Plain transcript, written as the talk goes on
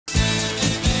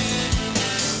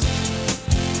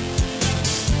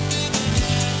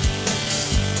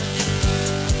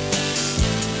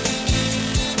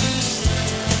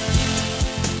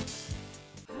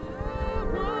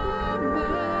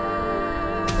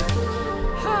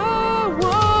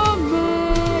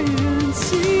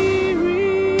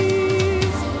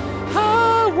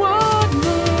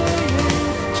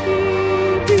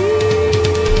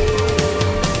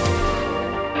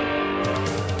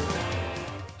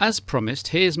As promised,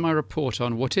 here's my report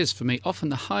on what is, for me, often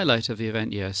the highlight of the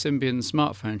event year, Symbian's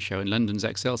smartphone show in London's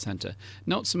Excel Centre.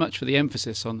 Not so much for the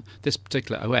emphasis on this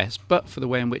particular OS, but for the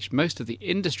way in which most of the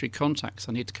industry contacts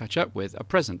I need to catch up with are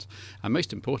present. And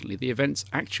most importantly, the event's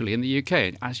actually in the UK.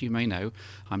 And as you may know,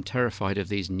 I'm terrified of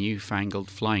these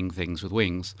newfangled flying things with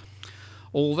wings.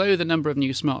 Although the number of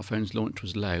new smartphones launched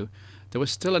was low, there were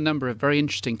still a number of very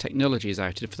interesting technologies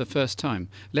outed for the first time.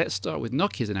 Let's start with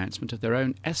Nokia's announcement of their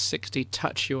own S60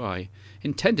 Touch UI,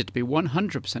 intended to be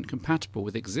 100% compatible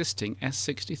with existing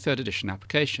S60 3rd edition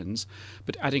applications,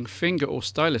 but adding finger or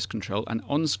stylus control and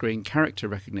on-screen character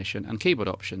recognition and keyboard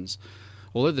options.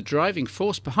 Although the driving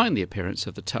force behind the appearance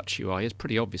of the Touch UI is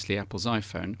pretty obviously Apple's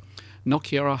iPhone,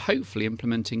 Nokia are hopefully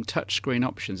implementing touchscreen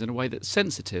options in a way that's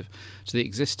sensitive to the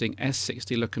existing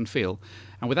S60 look and feel,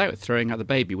 and without throwing out the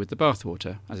baby with the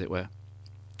bathwater, as it were.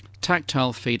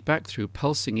 Tactile feedback through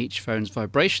pulsing each phone's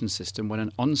vibration system when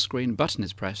an on-screen button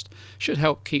is pressed should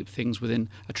help keep things within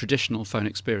a traditional phone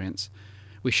experience.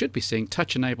 We should be seeing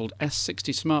touch-enabled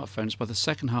S60 smartphones by the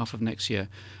second half of next year.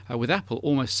 With Apple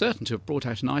almost certain to have brought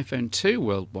out an iPhone 2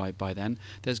 worldwide by then,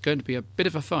 there's going to be a bit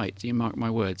of a fight, you mark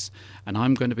my words, and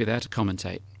I'm going to be there to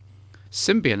commentate.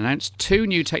 Symbian announced 2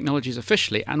 new technologies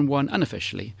officially and 1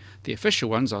 unofficially. The official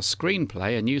ones are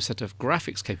ScreenPlay, a new set of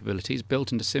graphics capabilities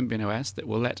built into Symbian OS that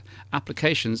will let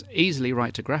applications easily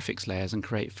write to graphics layers and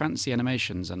create fancy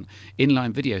animations and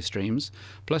inline video streams,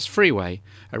 plus Freeway,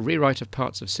 a rewrite of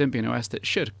parts of Symbian OS that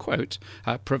should, quote,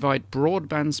 provide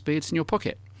broadband speeds in your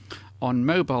pocket. On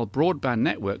mobile broadband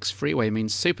networks, Freeway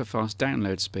means super fast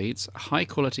download speeds, high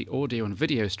quality audio and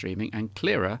video streaming, and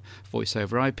clearer voice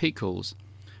over IP calls.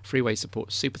 Freeway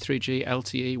supports Super 3G,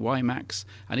 LTE, WiMAX,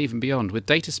 and even beyond, with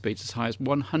data speeds as high as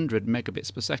 100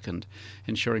 megabits per second,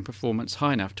 ensuring performance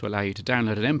high enough to allow you to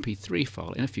download an MP3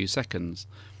 file in a few seconds.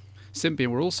 Symbian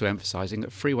were also emphasising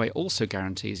that Freeway also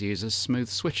guarantees users smooth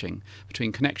switching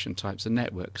between connection types and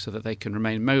networks so that they can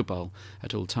remain mobile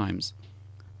at all times.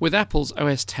 With Apple's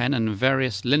OS X and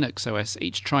various Linux OS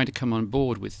each trying to come on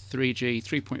board with 3G,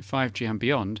 3.5G and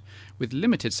beyond, with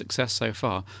limited success so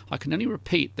far, I can only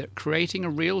repeat that creating a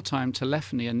real-time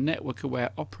telephony and network-aware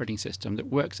operating system that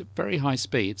works at very high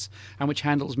speeds and which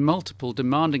handles multiple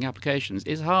demanding applications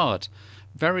is hard,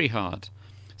 very hard.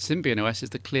 Symbian OS is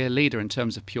the clear leader in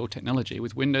terms of pure technology,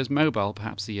 with Windows Mobile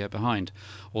perhaps a year behind,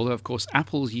 although of course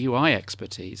Apple's UI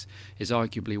expertise is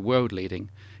arguably world-leading.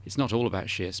 It's not all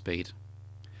about sheer speed.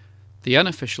 The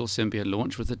unofficial Symbian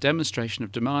launch was a demonstration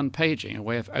of demand paging, a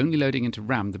way of only loading into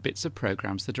RAM the bits of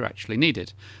programs that are actually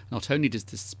needed. Not only does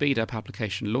this speed up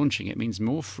application launching, it means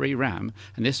more free RAM,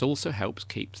 and this also helps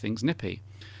keep things nippy.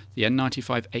 The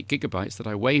N95 8GB that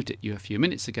I waved at you a few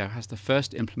minutes ago has the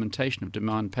first implementation of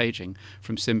demand paging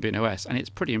from Symbian OS, and it's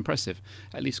pretty impressive,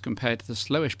 at least compared to the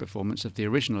slowish performance of the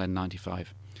original N95.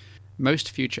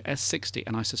 Most future S60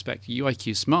 and I suspect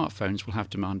UIQ smartphones will have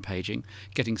demand paging,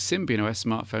 getting Symbian OS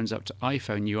smartphones up to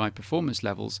iPhone UI performance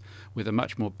levels with a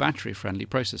much more battery-friendly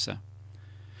processor.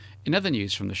 In other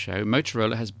news from the show,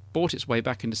 Motorola has bought its way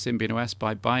back into Symbian OS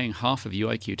by buying half of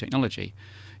UIQ technology.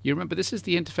 You remember this is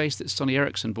the interface that Sony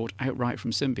Ericsson bought outright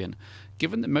from Symbian.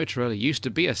 Given that Motorola used to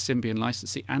be a Symbian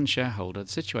licensee and shareholder,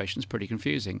 the situation is pretty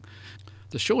confusing.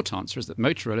 The short answer is that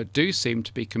Motorola do seem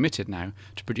to be committed now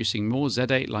to producing more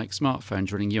Z8-like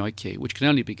smartphones running UIQ, which can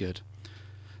only be good.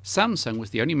 Samsung was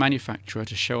the only manufacturer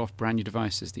to show off brand new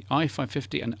devices, the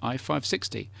i550 and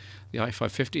i560. The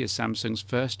i550 is Samsung's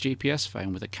first GPS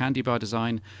phone with a candy bar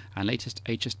design and latest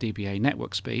HSDBA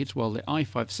network speeds, while the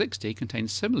i560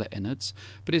 contains similar innards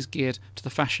but is geared to the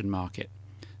fashion market.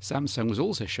 Samsung was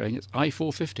also showing its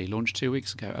i450, launched 2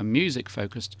 weeks ago, a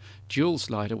music-focused dual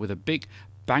slider with a big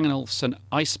Bang & Olufsen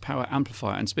Ice Power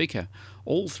amplifier and speaker.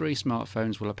 All 3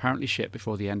 smartphones will apparently ship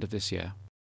before the end of this year.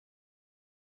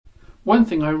 One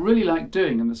thing I really like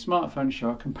doing in the smartphone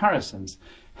show are comparisons,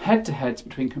 head-to-heads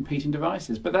between competing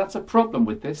devices, but that's a problem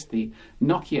with this, the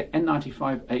Nokia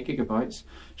N95 8GB.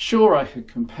 Sure, I could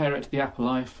compare it to the Apple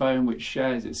iPhone, which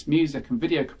shares its music and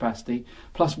video capacity,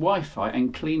 plus Wi-Fi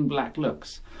and clean black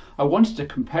looks. I wanted to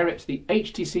compare it to the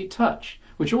HTC Touch,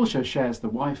 which also shares the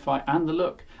Wi-Fi and the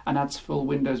look, and adds full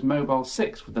Windows Mobile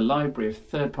 6 with a library of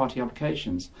third-party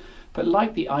applications. But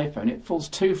like the iPhone, it falls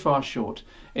too far short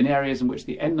in areas in which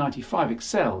the N95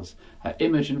 excels at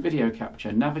image and video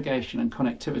capture, navigation and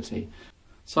connectivity.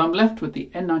 So I'm left with the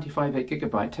N95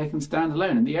 8GB taken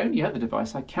standalone, and the only other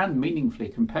device I can meaningfully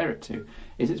compare it to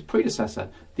is its predecessor,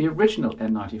 the original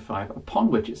N95, upon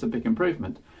which it's a big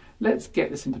improvement. Let's get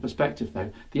this into perspective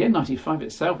though. The N95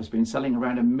 itself has been selling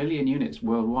around 1 million units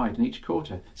worldwide in each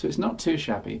quarter, so it's not too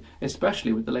shabby,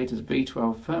 especially with the latest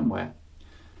V12 firmware.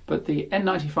 But the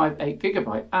N95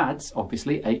 8GB adds,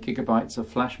 obviously, 8GB of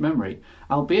flash memory,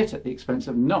 albeit at the expense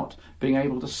of not being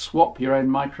able to swap your own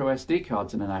micro SD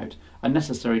cards in and out, a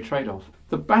necessary trade-off.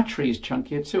 The battery is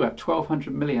chunkier too, at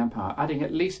 1200 mAh, adding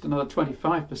at least another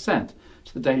 25%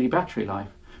 to the daily battery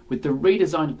life, with the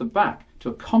redesign of the back to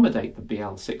accommodate the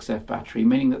BL6F battery,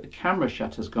 meaning that the camera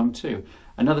shutter's gone too,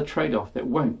 another trade-off that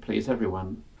won't please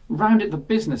everyone. Round at the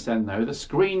business end though, the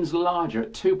screen's larger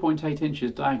at 2.8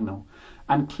 inches diagonal,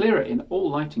 and clearer in all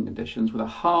lighting conditions with a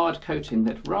hard coating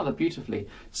that rather beautifully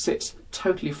sits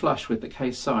totally flush with the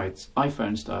case sides,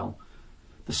 iPhone style.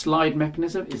 The slide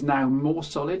mechanism is now more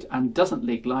solid and doesn't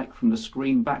leak light from the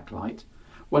screen backlight.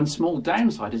 One small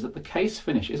downside is that the case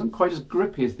finish isn't quite as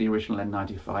grippy as the original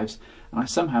N95s, and I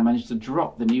somehow managed to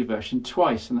drop the new version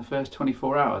twice in the first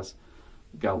 24 hours.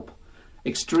 Gulp.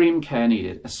 Extreme care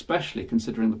needed, especially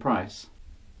considering the price.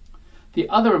 The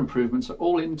other improvements are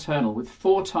all internal, with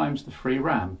 4 times the free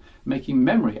RAM, making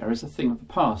memory errors a thing of the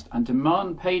past, and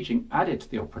demand paging added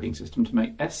to the operating system to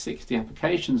make S60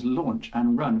 applications launch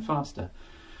and run faster.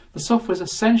 The software is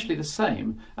essentially the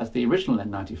same as the original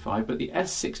N95, but the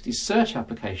S60 search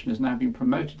application has now been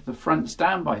promoted to the front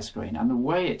standby screen, and the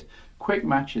way it quick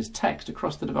matches text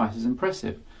across the device is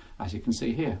impressive, as you can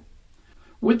see here.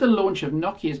 With the launch of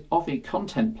Nokia's Ovi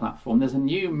content platform, there's a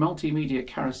new multimedia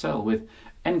carousel with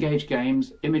N-Gage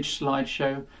games, image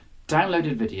slideshow,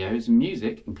 downloaded videos,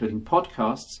 music, including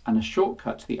podcasts, and a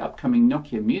shortcut to the upcoming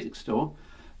Nokia Music Store,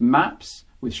 maps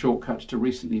with shortcuts to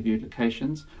recently viewed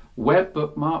locations, web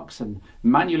bookmarks, and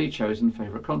manually chosen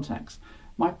favourite contacts.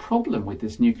 My problem with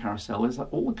this new carousel is that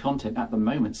all the content at the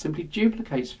moment simply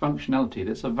duplicates functionality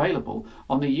that's available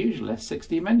on the usual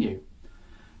S60 menu.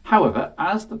 However,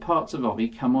 as the parts of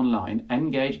Ovi come online,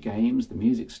 N-Gage games, the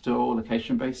music store,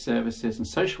 location-based services and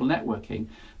social networking,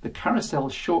 the carousel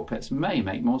shortcuts may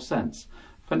make more sense.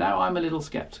 For now I'm a little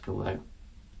sceptical though.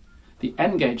 The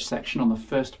N-Gage section on the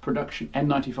first production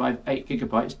N95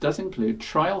 8GB does include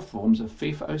trial forms of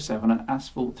FIFA 07 and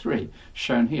Asphalt 3,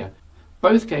 shown here.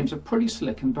 Both games are pretty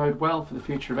slick and bode well for the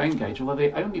future of N-Gage, although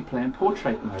they only play in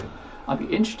portrait mode. I'd be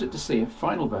interested to see if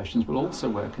final versions will also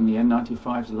work in the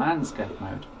N95's landscape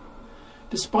mode.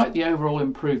 Despite the overall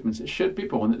improvements, it should be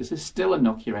borne that this is still a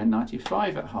Nokia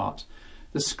N95 at heart.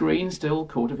 The screen still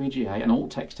core to VGA and all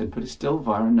text input is still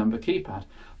via a number keypad.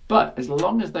 But as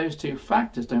long as those two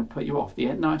factors don't put you off, the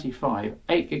N95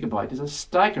 8GB is a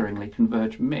staggeringly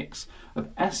converged mix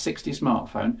of S60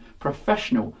 smartphone,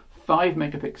 professional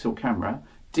 5-megapixel camera,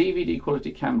 DVD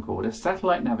quality camcorder,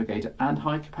 satellite navigator and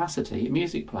high capacity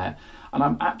music player, and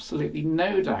I'm absolutely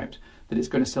no doubt that it's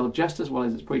going to sell just as well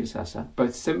as its predecessor,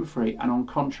 both SIM-free and on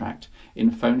contract,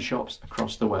 in phone shops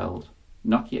across the world.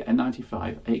 Nokia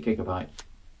N95 8GB.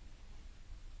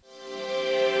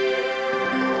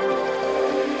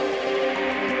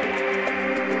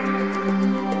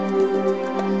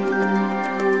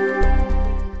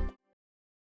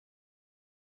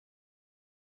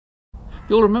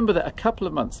 You'll remember that a couple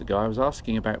of months ago I was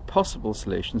asking about possible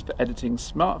solutions for editing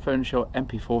smartphone short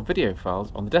MP4 video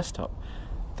files on the desktop.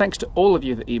 Thanks to all of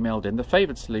you that emailed in, the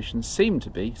favoured solution seemed to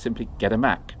be simply get a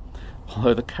Mac.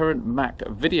 Although the current Mac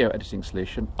video editing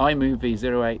solution, iMovie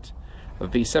 08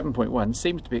 v7.1,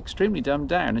 seems to be extremely dumbed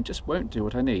down and just won't do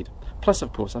what I need. Plus,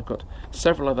 of course, I've got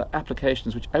several other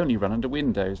applications which only run under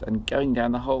Windows, and going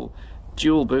down the whole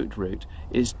dual boot route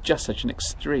is just such an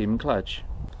extreme kludge.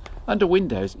 Under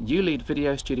Windows, ULEAD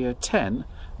Video Studio 10,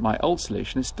 my old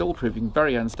solution, is still proving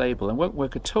very unstable and won't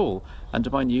work at all under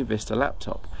my new Vista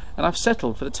laptop, and I've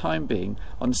settled for the time being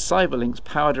on Cyberlink's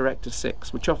PowerDirector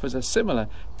 6, which offers a similar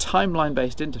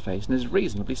timeline-based interface and is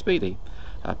reasonably speedy.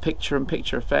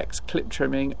 Picture-in-picture effects, clip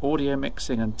trimming, audio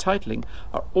mixing and titling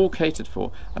are all catered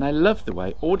for, and I love the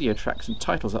way audio tracks and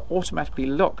titles are automatically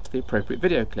locked to the appropriate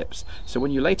video clips, so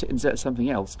when you later insert something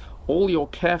else, all your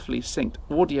carefully synced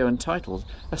audio and titles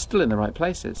are still in the right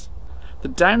places. The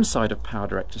downside of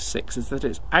PowerDirector 6 is that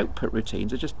its output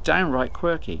routines are just downright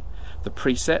quirky. The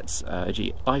presets,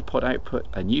 e.g. iPod output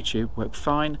and YouTube, work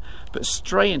fine, but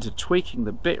stray into tweaking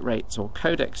the bit rates or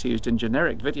codecs used in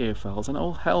generic video files and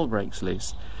all hell breaks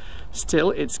loose.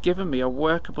 Still, it's given me a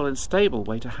workable and stable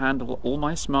way to handle all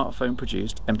my smartphone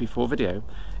produced MP4 video.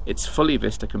 It's fully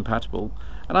Vista compatible,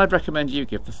 and I'd recommend you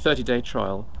give the 30-day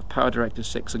trial of PowerDirector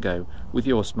 6 a go with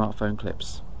your smartphone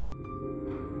clips.